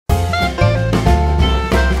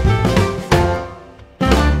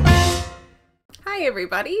Hi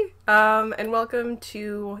everybody, and welcome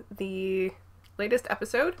to the latest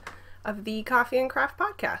episode of the Coffee and Craft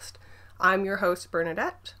Podcast. I'm your host,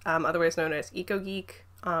 Bernadette, otherwise known as Eco Geek,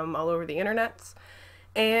 all over the internets,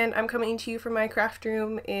 and I'm coming to you from my craft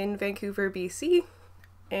room in Vancouver, BC,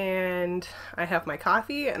 and I have my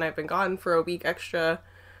coffee, and I've been gone for a week extra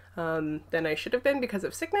than I should have been because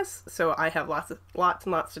of sickness, so I have lots and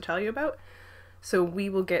lots to tell you about. So we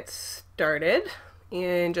will get started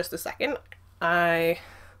in just a second. I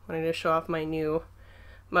wanted to show off my new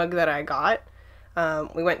mug that I got.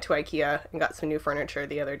 We went to IKEA and got some new furniture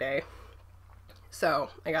the other day.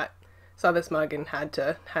 So I saw this mug and had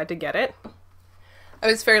to get it. I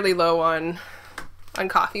was fairly low on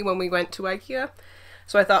coffee when we went to IKEA.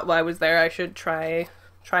 So I thought while I was there I should try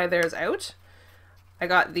theirs out. I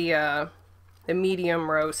got the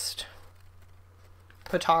medium roast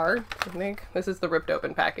Patar, I think. This is the ripped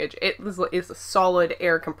open package. It is a solid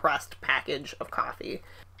air compressed package of coffee.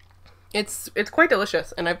 It's quite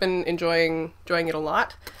delicious, and I've been enjoying it a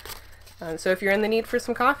lot. So if you're in the need for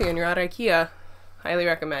some coffee and you're at IKEA, highly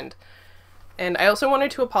recommend. And I also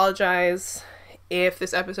wanted to apologize if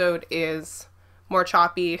this episode is more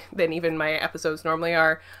choppy than even my episodes normally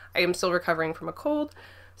are. I am still recovering from a cold,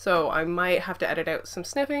 so I might have to edit out some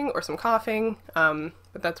sniffing or some coughing,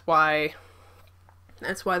 but that's why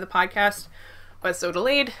the podcast was so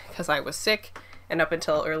delayed, because I was sick, and up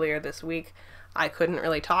until earlier this week, I couldn't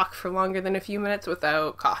really talk for longer than a few minutes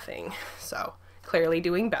without coughing. So, clearly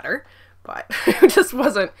doing better, but I just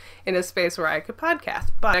wasn't in a space where I could podcast.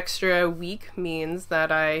 But extra week means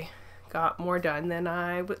that I got more done than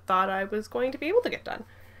I thought I was going to be able to get done.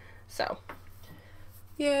 So,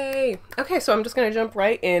 yay! Okay, so I'm just going to jump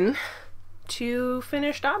right in to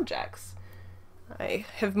finished objects. I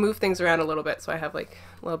have moved things around a little bit, so I have like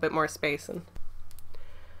a little bit more space.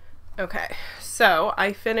 Okay, so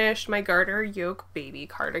I finished my Garter Yoke baby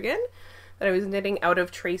cardigan that I was knitting out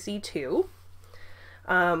of Tracie Too.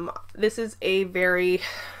 This is a very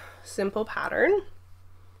simple pattern.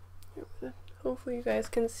 Hopefully you guys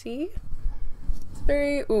can see. It's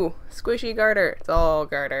very, squishy garter. It's all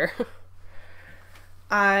garter.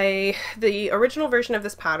 The original version of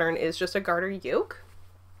this pattern is just a garter yoke,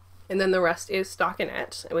 and then the rest is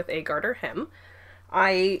stockinette with a garter hem.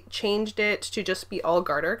 I changed it to just be all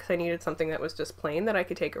garter because I needed something that was just plain that I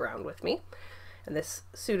could take around with me. And this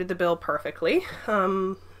suited the bill perfectly.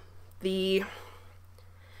 The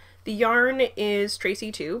yarn is Tracie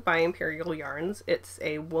Too by Imperial Yarns. It's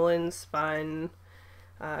a woolen spun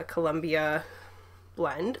Columbia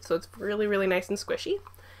blend, so it's really, really nice and squishy.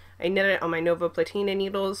 I knit it on my Nova Platina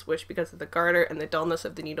needles, which because of the garter and the dullness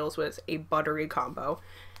of the needles was a buttery combo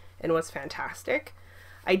and was fantastic.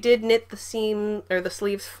 I did knit the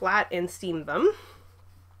sleeves flat and seam them,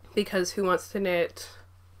 because who wants to knit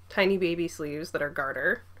tiny baby sleeves that are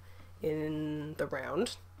garter in the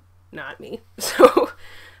round? Not me. So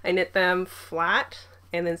I knit them flat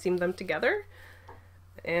and then seamed them together.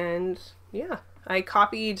 And yeah, I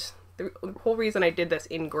copied the whole reason I did this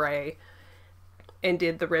in gray and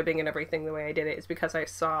did the ribbing and everything the way I did it is because I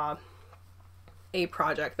saw a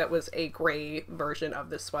project that was a gray version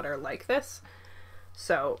of this sweater like this.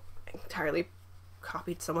 So I entirely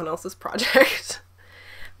copied someone else's project.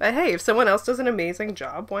 But hey, if someone else does an amazing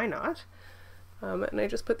job, why not? And I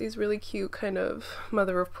just put these really cute kind of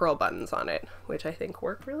mother of pearl buttons on it, which I think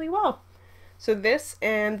work really well. So this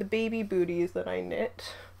and the baby booties that I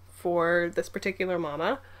knit for this particular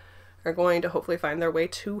mama are going to hopefully find their way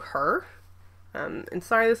to her. And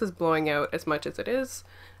sorry this is blowing out as much as it is.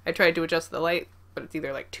 I tried to adjust the light, but it's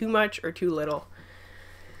either like too much or too little.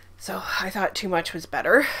 So I thought too much was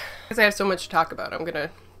better. Because I have so much to talk about, I'm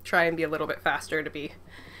gonna try and be a little bit faster to be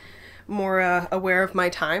more aware of my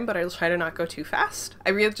time, but I'll try to not go too fast.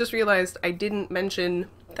 I just realized I didn't mention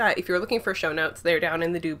that if you're looking for show notes, they're down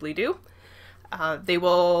in the doobly-doo. There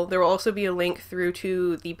will also be a link through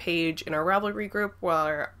to the page in our Ravelry group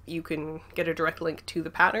where you can get a direct link to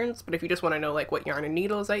the patterns, but if you just want to know like what yarn and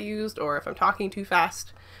needles I used, or if I'm talking too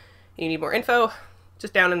fast, you need more info,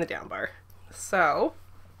 just down in the down bar. So,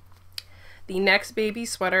 the next baby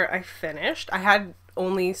sweater I finished, I had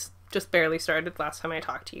only just barely started last time I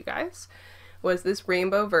talked to you guys, was this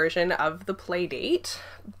rainbow version of the Playdate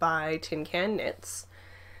by tincanknits.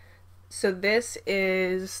 So this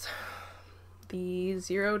is the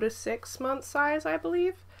 0 to 6 month size, I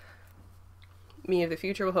believe. Me of the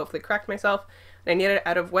future will hopefully correct myself. And I knit it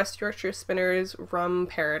out of West Yorkshire Spinners Rum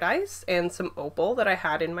Paradise and some Opal that I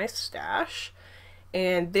had in my stash.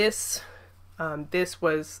 And this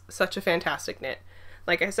was such a fantastic knit.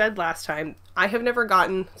 Like I said last time, I have never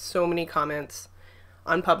gotten so many comments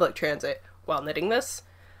on public transit while knitting this.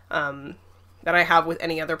 that I have with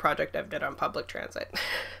any other project I've done on public transit.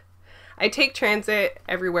 I take transit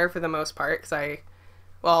everywhere for the most part because I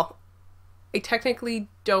technically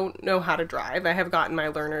don't know how to drive. I have gotten my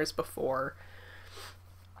learners before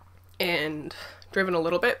and driven a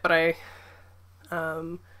little bit, but I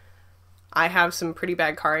have some pretty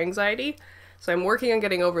bad car anxiety, so I'm working on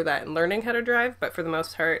getting over that and learning how to drive, but for the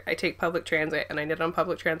most part, I take public transit, and I knit on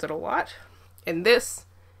public transit a lot. And this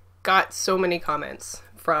got so many comments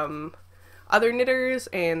from other knitters,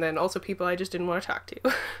 and then also people I just didn't want to talk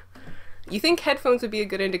to. You think headphones would be a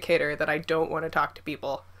good indicator that I don't want to talk to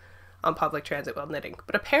people on public transit while knitting,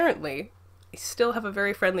 but apparently I still have a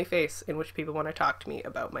very friendly face in which people want to talk to me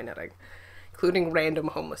about my knitting, including random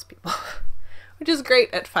homeless people, which is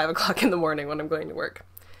great at 5 o'clock in the morning when I'm going to work.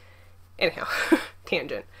 Anyhow,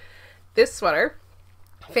 tangent. This sweater,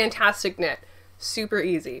 fantastic knit, super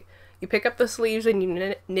easy. You pick up the sleeves and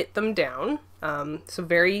you knit them down, so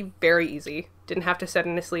very, very easy. Didn't have to set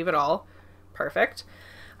in a sleeve at all. Perfect.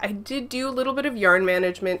 I did do a little bit of yarn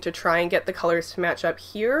management to try and get the colors to match up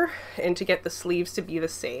here and to get the sleeves to be the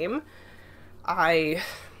same. I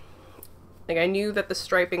knew that the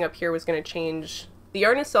striping up here was going to change. The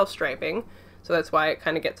yarn is self-striping, so that's why it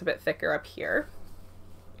kind of gets a bit thicker up here.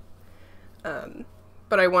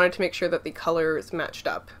 But I wanted to make sure that the colors matched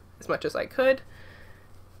up as much as I could.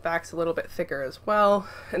 Back's a little bit thicker as well,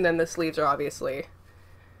 and then the sleeves are obviously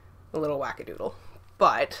a little wackadoodle.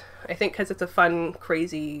 But I think because it's a fun,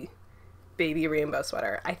 crazy baby rainbow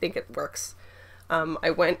sweater, I think it works. I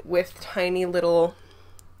went with tiny little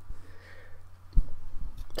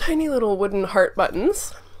wooden heart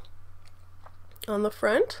buttons on the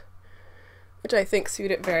front, which I think suit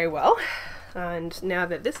it very well. And now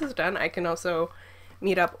that this is done, I can also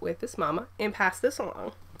meet up with this mama and pass this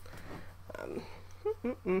along.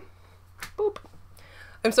 Boop.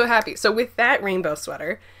 I'm so happy. So with that rainbow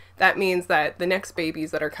sweater, that means that the next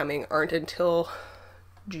babies that are coming aren't until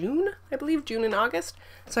June, I believe, June and August.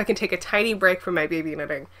 So I can take a tiny break from my baby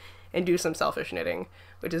knitting and do some selfish knitting,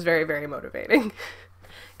 which is very, very motivating.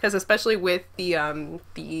 Because especially with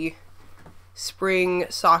the spring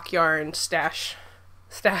sock yarn stash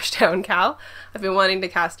down Cal, I've been wanting to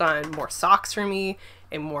cast on more socks for me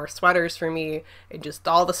and more sweaters for me and just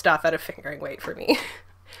all the stuff at a fingering weight for me,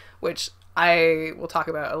 which I will talk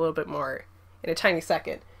about a little bit more in a tiny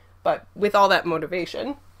second. But with all that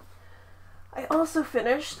motivation, I also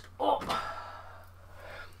finished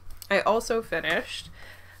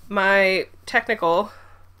my technical,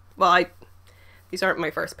 these aren't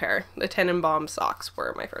my first pair. The Tenenbaum socks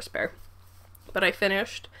were my first pair. But I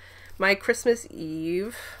finished my Christmas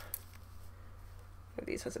Eve. Oh,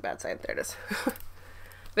 these was a bad side. There it is.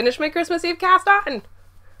 Finished my Christmas Eve cast on.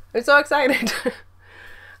 I'm so excited.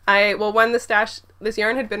 This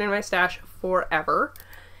yarn had been in my stash forever,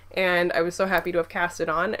 and I was so happy to have cast it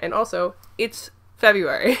on. And also, it's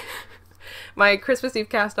February. My Christmas Eve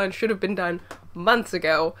cast on should have been done months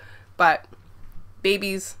ago, but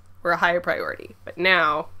babies were a higher priority. But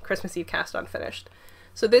now, Christmas Eve cast on finished.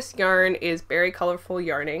 So this yarn is Berry Colorful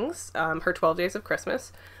Yarnings, her 12 Days of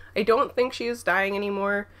Christmas. I don't think she is dying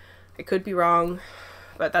anymore. I could be wrong,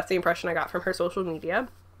 but that's the impression I got from her social media.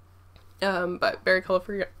 But Berry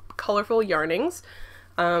Colorful Yarnings.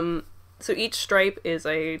 So each stripe is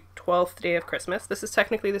a 12th day of Christmas. This is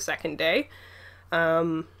technically the second day.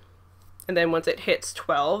 And then once it hits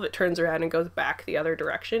 12, it turns around and goes back the other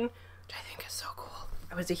direction, which I think is so cool.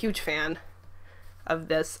 I was a huge fan of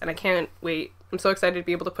this, and I can't wait. I'm so excited to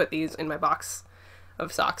be able to put these in my box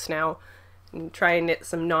of socks now and try and knit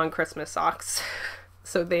some non-Christmas socks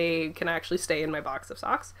so they can actually stay in my box of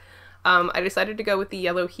socks. I decided to go with the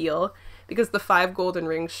yellow heel because the 5 golden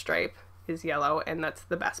rings stripe is yellow, and that's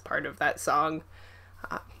the best part of that song.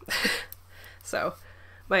 So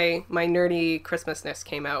my nerdy Christmasness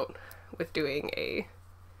came out with doing a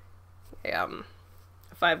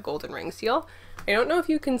 5 golden ring seal. I don't know if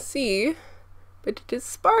you can see, but it is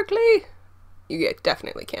sparkly. You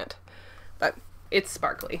definitely can't, but it's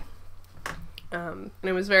sparkly. And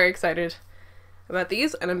I was very excited about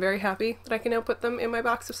these, and I'm very happy that I can now put them in my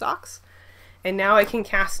box of socks. And now I can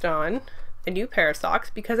cast on a new pair of socks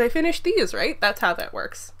because I finished these, right? That's how that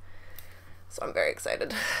works. So I'm very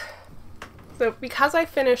excited. So because I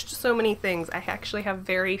finished so many things, I actually have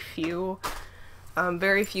very few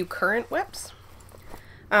current whips.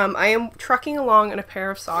 I am trucking along in a pair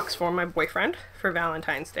of socks for my boyfriend for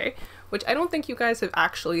Valentine's Day, which I don't think you guys have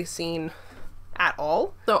actually seen at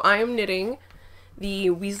all. So I am knitting the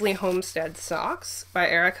Weasley Homestead socks by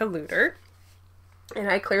Erica Lueder, and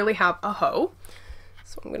I clearly have a hoe.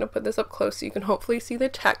 So I'm going to put this up close so you can hopefully see the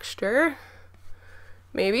texture.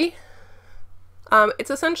 Maybe.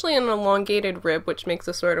 It's essentially an elongated rib, which makes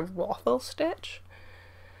a sort of waffle stitch,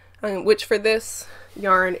 which for this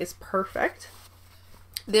yarn is perfect.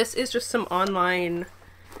 This is just some online,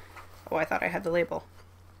 oh, I thought I had the label.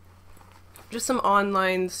 Just some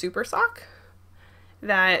online Supersocke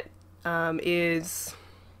that it's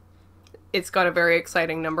got a very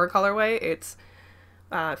exciting number colorway. It's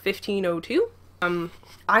 1502.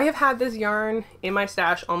 I have had this yarn in my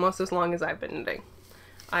stash almost as long as I've been knitting.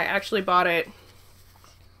 I actually bought it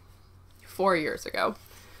 4 years ago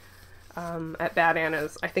at Bad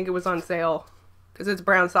Anna's. I think it was on sale because it's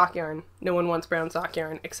brown sock yarn. No one wants brown sock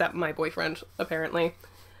yarn except my boyfriend, apparently.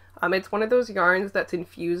 It's one of those yarns that's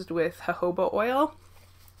infused with jojoba oil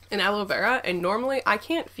and aloe vera, and normally I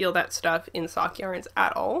can't feel that stuff in sock yarns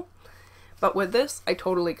at all, but with this I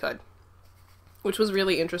totally could, which was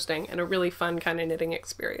really interesting and a really fun kind of knitting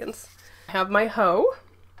experience. I have my hoe,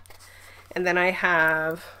 and then I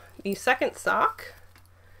have the second sock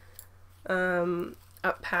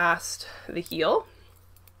up past the heel,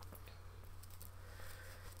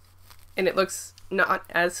 and it looks not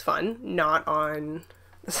as fun, not on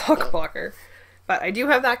the sock blocker, but I do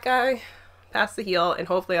have that guy past the heel, and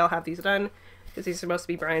hopefully I'll have these done because these are supposed to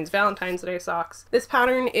be Brian's Valentine's Day socks. This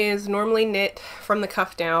pattern is normally knit from the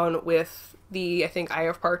cuff down with the, I think, Eye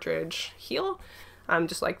of Partridge heel,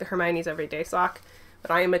 just like the Hermione's Everyday sock,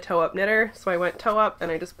 but I am a toe-up knitter, so I went toe-up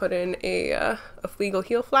and I just put in a Flegel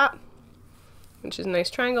heel flap, which is a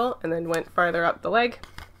nice triangle, and then went farther up the leg.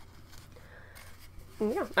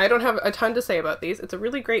 Yeah, I don't have a ton to say about these. It's a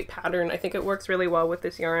really great pattern. I think it works really well with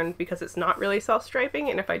this yarn because it's not really self-striping,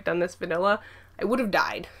 and if I'd done this vanilla, I would have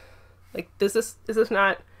died. Like, this is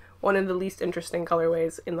not one of the least interesting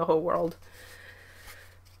colorways in the whole world.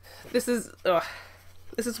 This is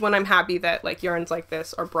when I'm happy that, like, yarns like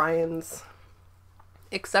this are Brian's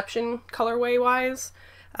exception colorway-wise,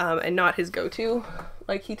 and not his go-to.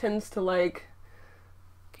 Like, he tends to like...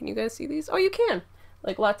 Can you guys see these? Oh, you can!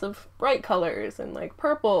 Like lots of bright colors and like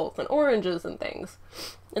purples and oranges and things.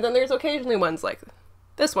 And then there's occasionally ones like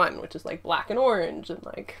this one, which is like black and orange and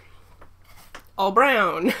like all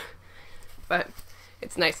brown. But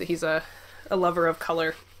it's nice that he's a lover of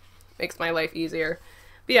color. Makes my life easier.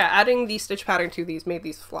 But yeah, adding the stitch pattern to these made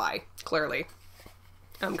these fly, clearly.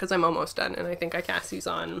 Because I'm almost done, and I think I cast these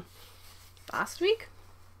on last week?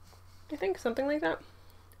 I think, something like that.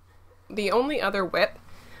 The only other whip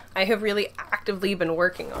I have really actively been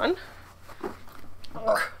working on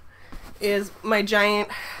is my giant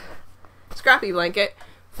Scrappy blanket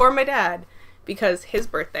for my dad, because his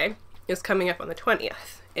birthday is coming up on the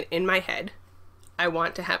 20th, and in my head I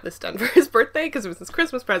want to have this done for his birthday because it was his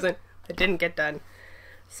Christmas present that didn't get done.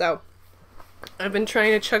 So I've been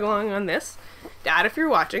trying to chug along on this. Dad, if you're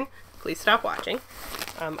watching, please stop watching.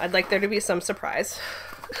 I'd like there to be some surprise.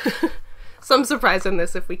 Some surprise in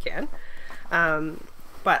this if we can.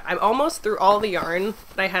 But I'm almost through all the yarn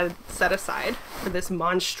that I had set aside for this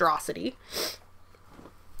monstrosity.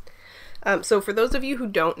 So for those of you who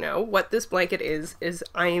don't know, what this blanket is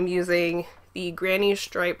I am using the Granny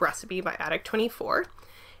Stripe recipe by Attic 24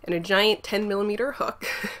 and a giant 10mm hook.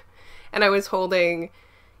 And I was holding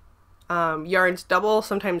yarns double,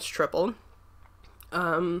 sometimes triple,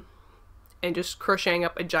 and just crocheting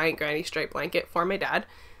up a giant Granny Stripe blanket for my dad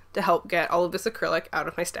to help get all of this acrylic out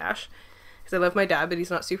of my stash. Because I love my dad, but he's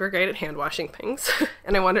not super great at hand washing things.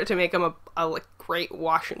 And I wanted to make him a like, great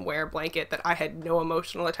wash and wear blanket that I had no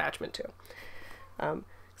emotional attachment to. I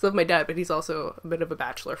love my dad, but he's also a bit of a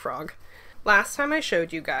bachelor frog. Last time I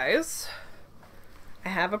showed you guys, I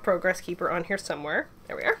have a progress keeper on here somewhere.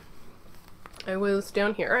 There we are. I was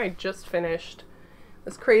down here. I just finished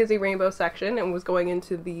this crazy rainbow section and was going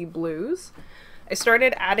into the blues. I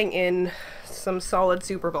started adding in some solid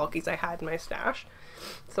super bulkies I had in my stash.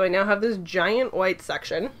 So I now have this giant white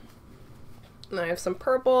section, and I have some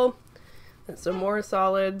purple and some more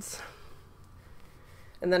solids,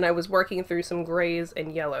 and then I was working through some grays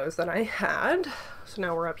and yellows that I had. So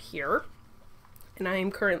now we're up here, and I am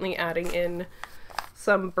currently adding in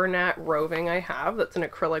some Bernat roving I have. That's an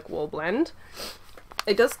acrylic wool blend.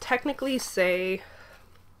 It does technically say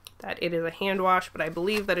that it is a hand wash, but I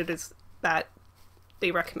believe that it is that they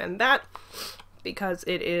recommend that because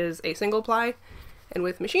it is a single ply. And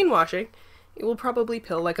with machine washing, it will probably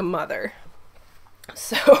pill like a mother.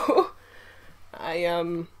 So,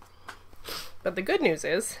 but the good news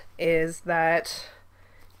is that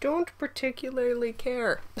don't particularly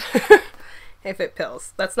care if it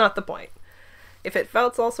pills. That's not the point. If it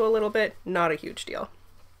felts also a little bit, not a huge deal.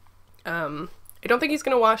 I don't think he's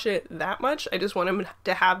going to wash it that much. I just want him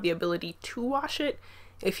to have the ability to wash it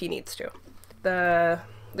if he needs to. The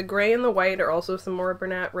gray and the white are also some more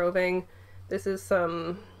Bernat roving. This is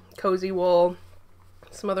some cozy wool,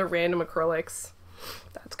 some other random acrylics.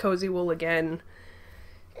 That's cozy wool again.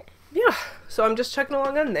 Yeah, so I'm just checking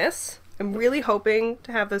along on this. I'm really hoping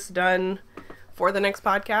to have this done for the next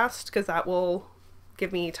podcast, because that will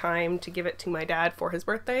give me time to give it to my dad for his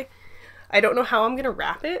birthday. I don't know how I'm gonna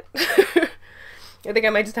wrap it. I think I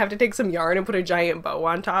might just have to take some yarn and put a giant bow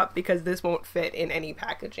on top, because this won't fit in any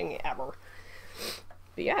packaging ever.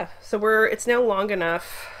 But yeah, so it's now long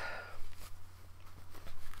enough.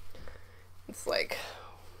 It's like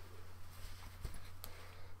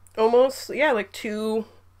almost, yeah, like 2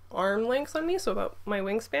 arm lengths on me, so about my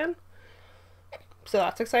wingspan. So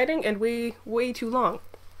that's exciting, and way too long.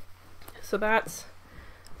 So that's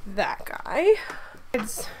that guy.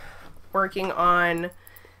 It's working on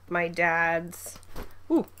my dad's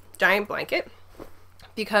giant blanket,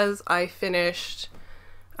 because I finished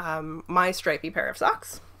my stripy pair of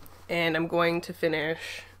socks, and I'm going to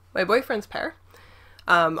finish my boyfriend's pair.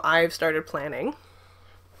 I've started planning,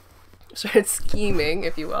 started scheming,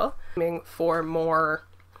 if you will, for more,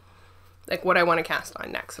 like what I want to cast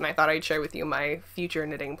on next, and I thought I'd share with you my future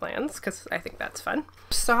knitting plans, because I think that's fun.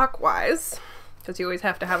 Sock wise, because you always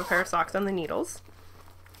have to have a pair of socks on the needles,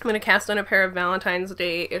 I'm going to cast on a pair of Valentine's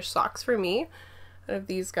Day-ish socks for me out of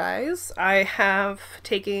these guys. I have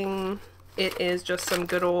taken, it is just some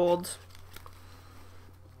good old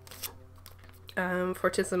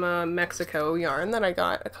Fortissima Mexico yarn that I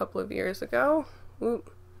got a couple of years ago. Ooh,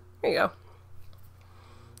 there you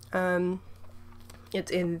go. It's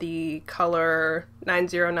in the color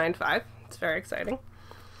 9095. It's very exciting.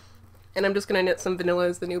 And I'm just going to knit some Vanilla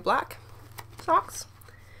is the New Black socks,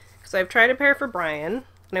 because I've tried a pair for Brian,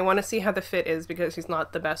 and I want to see how the fit is, because he's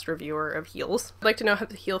not the best reviewer of heels. I'd like to know how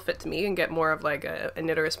the heel fits me and get more of like a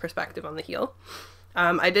knitter's perspective on the heel.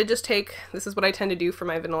 I did just take, this is what I tend to do for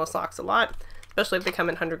my vanilla socks a lot, especially if they come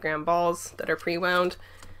in 100-gram balls that are pre-wound,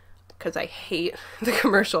 because I hate the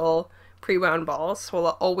commercial pre-wound balls, so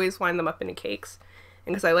I'll always wind them up into cakes.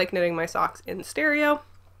 And because I like knitting my socks in stereo,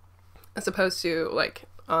 as opposed to like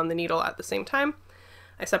on the needle at the same time,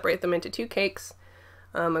 I separate them into 2 cakes.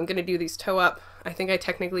 I'm going to do these toe up. I think I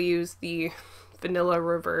technically use the vanilla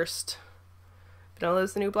reversed, Vanilla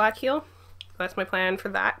is the New Black heel. That's my plan for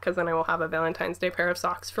that, because then I will have a Valentine's Day pair of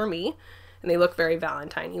socks for me, and they look very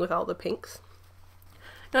Valentine-y with all the pinks.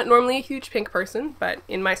 Not normally a huge pink person, but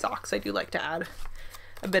in my socks I do like to add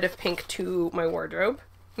a bit of pink to my wardrobe.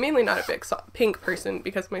 Mainly not a big pink person,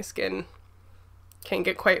 because my skin can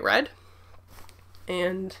get quite red,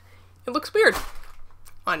 and it looks weird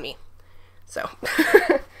on me. So,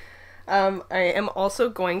 I am also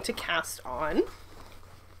going to cast on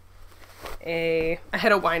I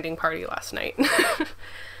had a winding party last night,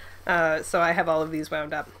 so I have all of these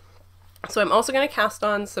wound up. So I'm also going to cast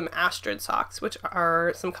on some Astrid socks, which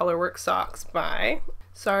are some colorwork socks by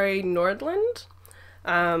Nordland.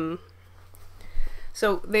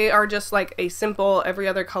 So they are just like a simple every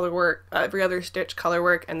other stitch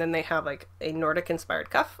colorwork, and then they have like a Nordic inspired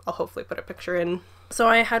cuff. I'll hopefully put a picture in. So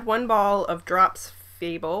I had 1 ball of Drops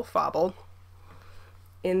Fable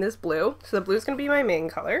in this blue. So the blue is going to be my main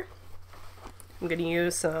color. I'm going to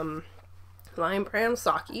use some Lime Brand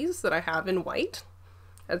Sockies that I have in white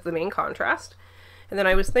as the main contrast. And then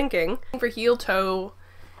I was thinking, for heel, toe,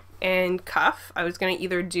 and cuff, I was going to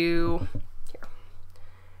either do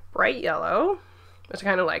bright yellow, which I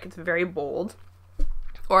kind of like, it's very bold,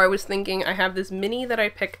 or I was thinking, I have this mini that I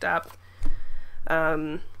picked up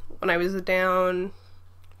when I was down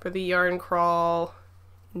for the yarn crawl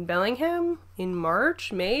in Bellingham in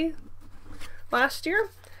May last year.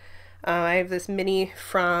 I have this mini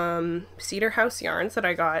from Cedar House Yarns that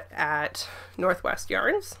I got at Northwest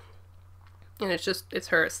Yarns, and it's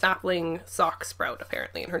her sapling sock sprout,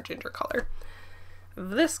 apparently, in her ginger color.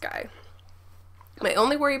 This guy. My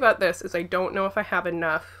only worry about this is I don't know if I have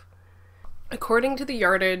enough. According to the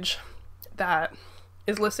yardage that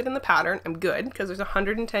is listed in the pattern, I'm good, because there's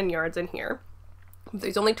 110 yards in here.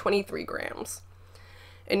 There's only 23 grams.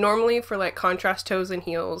 And normally for like contrast toes and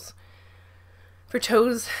heels, for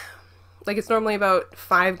toes, like it's normally about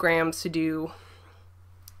 5 grams to do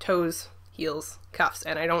toes, heels, cuffs,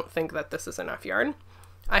 and I don't think that this is enough yarn.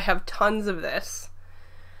 I have tons of this,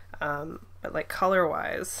 but like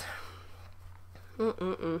color-wise,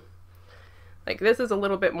 like this is a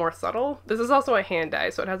little bit more subtle. This is also a hand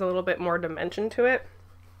dye, so it has a little bit more dimension to it,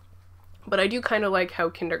 but I do kind of like how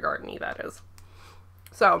kindergarten-y that is.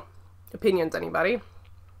 So, opinions, anybody?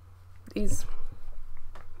 These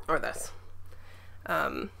or this?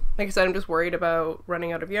 Like I said, I'm just worried about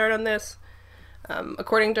running out of yarn on this.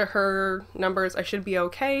 According to her numbers, I should be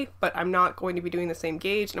okay, but I'm not going to be doing the same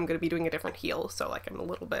gauge, and I'm going to be doing a different heel, so like I'm a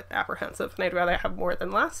little bit apprehensive, and I'd rather have more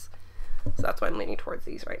than less. So that's why I'm leaning towards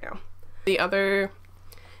these right now. The other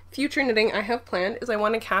future knitting I have planned is I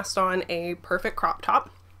want to cast on a perfect crop top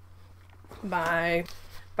by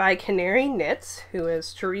Canary Knits, who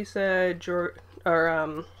is Teresa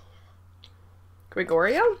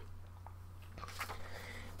Gregorio.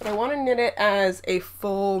 But I want to knit it as a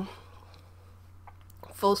full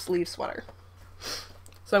sleeve sweater.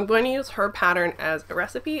 So I'm going to use her pattern as a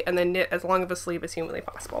recipe and then knit as long of a sleeve as humanly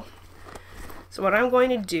possible. So what I'm going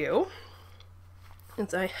to do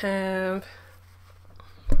is I have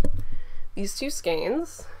these two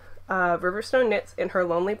skeins of Riverstone Knits in her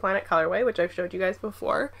Lonely Planet colorway, which I've showed you guys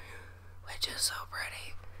before, which is so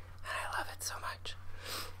pretty, and I love it so much.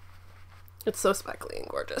 It's so speckly and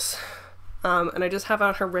gorgeous. And I just have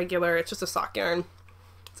on her regular, it's just a sock yarn,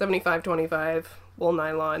 75/25 wool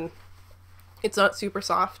nylon. It's not super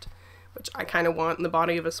soft, which I kind of want in the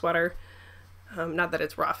body of a sweater. Not that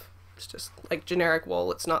it's rough, it's just like generic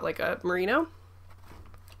wool. It's not like a merino.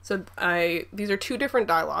 So these are two different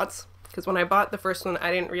dye lots, because when I bought the first one,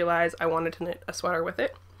 I didn't realize I wanted to knit a sweater with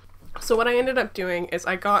it. So what I ended up doing is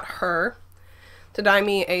I got her to dye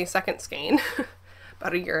me a second skein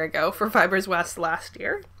about a year ago for Fibers West last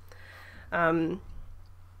year.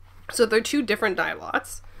 So they're two different dye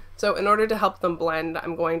lots. So in order to help them blend,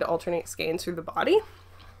 I'm going to alternate skeins through the body.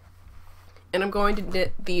 And I'm going to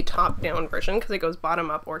knit the top-down version because it goes bottom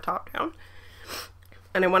up or top-down.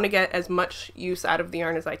 And I want to get as much use out of the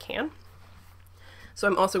yarn as I can. So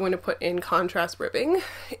I'm also going to put in contrast ribbing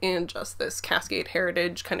in just this Cascade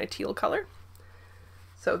Heritage kind of teal color.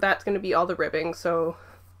 So that's going to be all the ribbing, so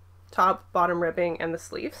top, bottom ribbing, and the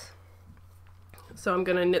sleeves. So I'm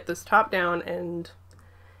going to knit this top down and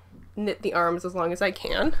knit the arms as long as I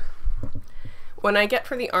can. When I get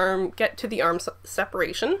to the arm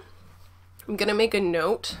separation, I'm going to make a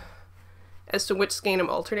note as to which skein I'm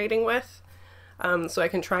alternating with, so I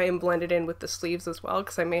can try and blend it in with the sleeves as well,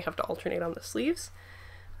 because I may have to alternate on the sleeves,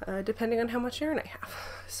 depending on how much yarn I have.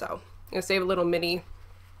 So I'm going to save a little mini,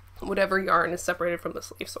 whatever yarn is separated from the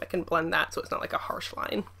sleeve, so I can blend that so it's not like a harsh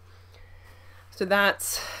line. So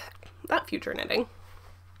that's that future knitting.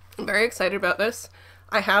 I'm very excited about this.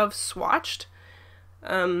 I have swatched.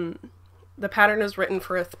 The pattern is written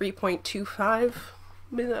for a 3.25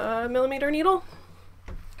 millimeter needle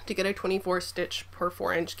to get a 24 stitch per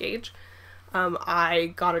 4-inch gauge.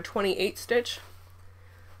 I got a 28 stitch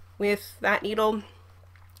with that needle,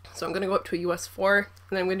 so I'm going to go up to a US 4, and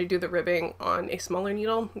then I'm going to do the ribbing on a smaller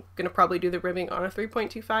needle. I'm going to probably do the ribbing on a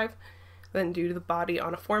 3.25, then do the body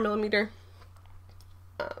on a 4 millimeter.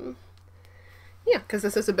 Yeah, because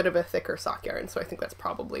this is a bit of a thicker sock yarn, so I think that's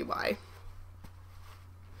probably why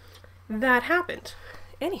that happened.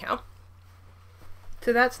 Anyhow,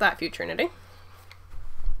 so that's that future knitting.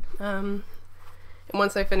 And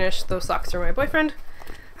once I finish those socks for my boyfriend,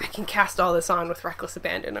 I can cast all this on with reckless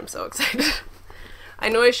abandon. I'm so excited. I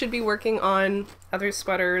know I should be working on other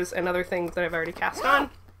sweaters and other things that I've already cast on,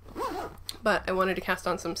 but I wanted to cast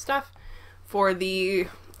on some stuff for the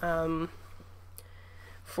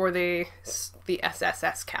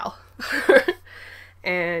SSS Cal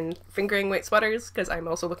and fingering weight sweaters, because I'm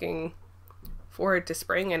also looking forward to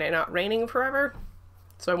spring and it not raining forever.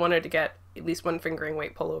 So I wanted to get at least one fingering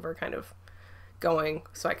weight pullover kind of going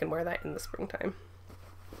so I can wear that in the springtime.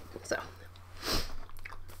 So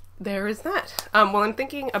there is that. Well, I'm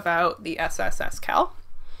thinking about the SSS Cal.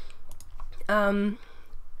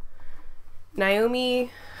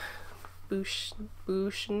 Naomi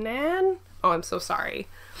Buchanan? Oh, I'm so sorry.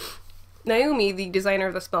 Naomi, the designer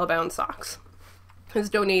of the Spellbound socks, has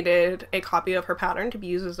donated a copy of her pattern to be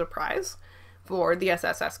used as a prize for the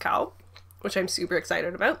SSS Cal, which I'm super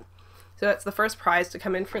excited about. So that's the first prize to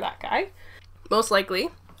come in for that guy. Most likely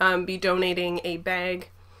be donating a bag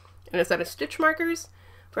and a set of stitch markers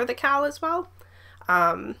for the Cal as well,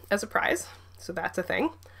 as a prize. So that's a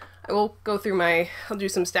thing. I will go through I'll do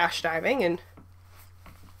some stash diving and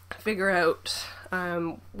figure out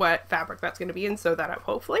what fabric that's going to be and sew that up,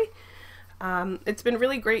 hopefully. It's been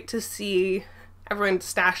really great to see everyone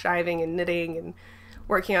stash diving and knitting and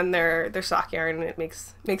working on their sock yarn, and it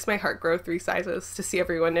makes my heart grow 3 sizes to see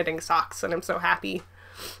everyone knitting socks, and I'm so happy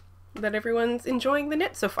that everyone's enjoying the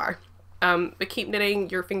knit so far. But keep knitting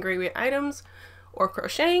your fingering weight items or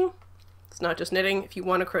crocheting. It's not just knitting. If you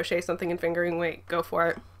want to crochet something in fingering weight, go for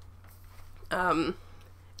it. And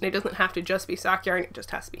it doesn't have to just be sock yarn, it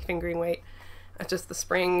just has to be fingering weight. That's just the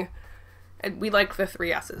spring. And we liked the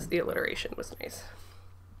 3 S's. The alliteration was nice.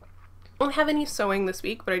 I don't have any sewing this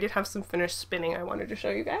week, but I did have some finished spinning I wanted to show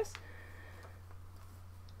you guys.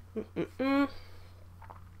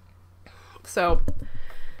 So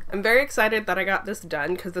I'm very excited that I got this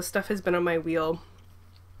done because this stuff has been on my wheel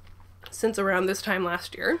since around this time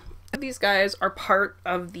last year. These guys are part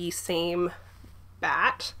of the same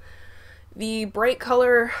batt. The bright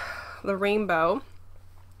color, the rainbow,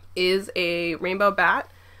 is a rainbow batt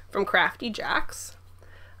from Crafty Jacks.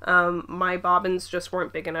 My bobbins just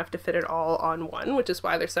weren't big enough to fit it all on one, which is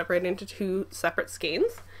why they're separated into 2 separate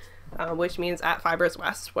skeins, which means at Fibers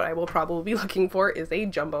West, what I will probably be looking for is a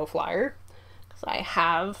jumbo flyer. Because I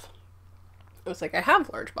have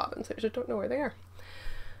large bobbins, I just don't know where they are.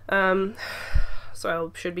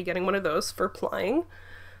 So I should be getting one of those for plying.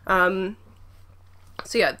 So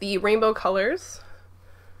yeah, the rainbow colors,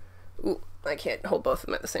 ooh, I can't hold both of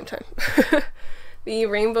them at the same time. The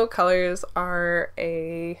rainbow colors are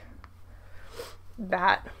a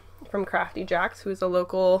batt from Crafty Jacks, who is a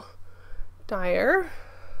local dyer.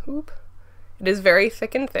 Oop. It is very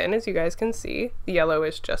thick and thin, as you guys can see. The yellow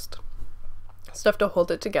is just stuff to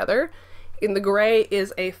hold it together. In the gray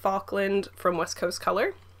is a Falkland from West Coast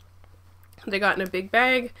Color. They got in a big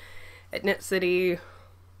bag at Knit City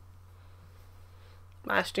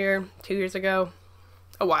last year, 2 years ago,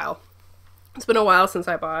 a while. It's been a while since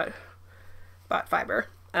I bought fiber,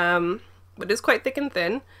 but it is quite thick and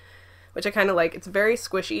thin, which I kind of like. It's very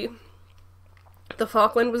squishy. The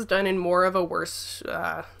Falkland was done in more of a worse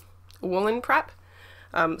woolen prep,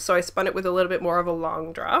 so I spun it with a little bit more of a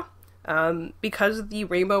long draw. Because the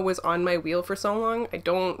rainbow was on my wheel for so long, I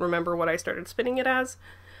don't remember what I started spinning it as.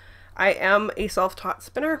 I am a self-taught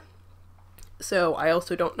spinner, so I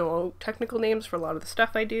also don't know technical names for a lot of the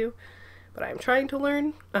stuff I do, but I'm trying to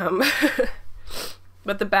learn.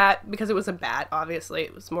 But the batt, because it was a batt, obviously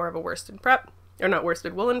it was more of a worsted prep, or not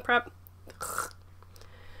worsted, woolen prep.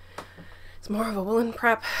 It's more of a woolen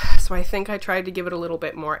prep, so I think I tried to give it a little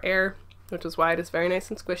bit more air, which is why it is very nice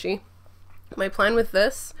and squishy. My plan with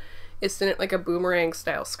this is to knit like a boomerang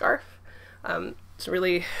style scarf, to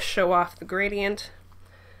really show off the gradient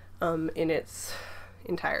in its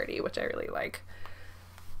entirety, which I really like.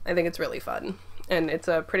 I think it's really fun, and it's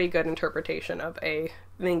a pretty good interpretation of a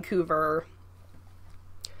Vancouver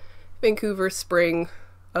spring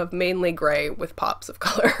of mainly gray with pops of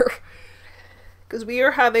color. Because we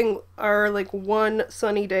are having our like one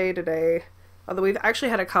sunny day today, although we've actually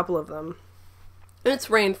had a couple of them. And it's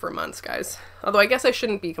rained for months, guys. Although I guess I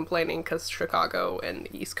shouldn't be complaining because Chicago and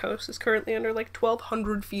the East Coast is currently under like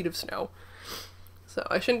 1,200 feet of snow. So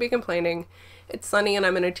I shouldn't be complaining. It's sunny and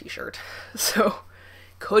I'm in a t-shirt. So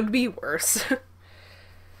could be worse.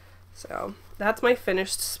 So that's my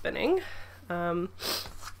finished spinning. Wanted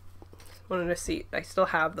to see, I still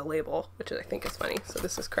have the label, which I think is funny. So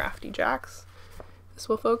this is Crafty Jacks. This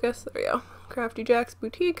will focus. There we go. Crafty Jacks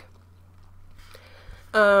Boutique.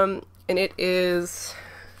 And it is,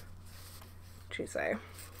 what did you say?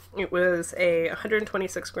 It was a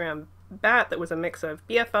 126 gram batt that was a mix of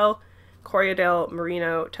BFL, Corriedale,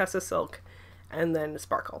 Merino, Tessa Silk, and then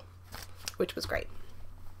Sparkle, which was great.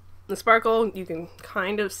 The Sparkle you can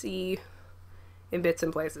kind of see in bits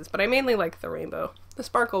and places, but I mainly like the rainbow. The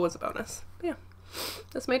Sparkle was a bonus. But yeah,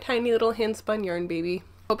 that's my tiny little hand spun yarn baby.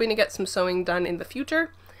 Hoping to get some sewing done in the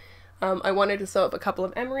future. I wanted to sew up a couple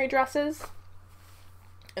of emery dresses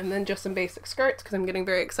and then just some basic skirts because I'm getting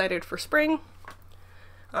very excited for spring.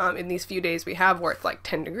 In these few days we have where it's like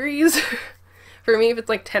 10 degrees. For me, if it's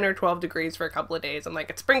like 10 or 12 degrees for a couple of days, I'm like,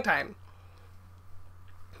 it's springtime.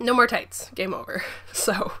 No more tights. Game over.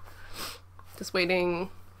 So just waiting.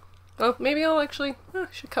 Well, maybe I'll actually,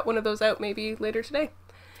 should cut one of those out maybe later today.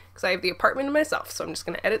 Because I have the apartment to myself, so I'm just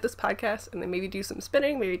going to edit this podcast and then maybe do some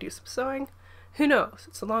spinning, maybe do some sewing. Who knows?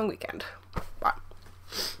 It's a long weekend. But,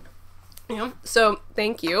 you know, so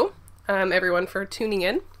thank you, everyone, for tuning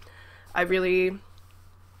in. I really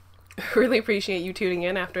appreciate you tuning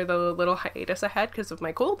in after the little hiatus I had because of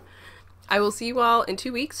my cold. I will see you all in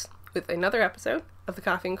 2 weeks with another episode of the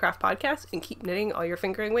Coffee and Craft Podcast, and keep knitting all your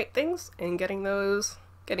fingering weight things and getting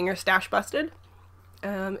your stash busted.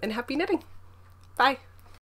 And happy knitting. Bye.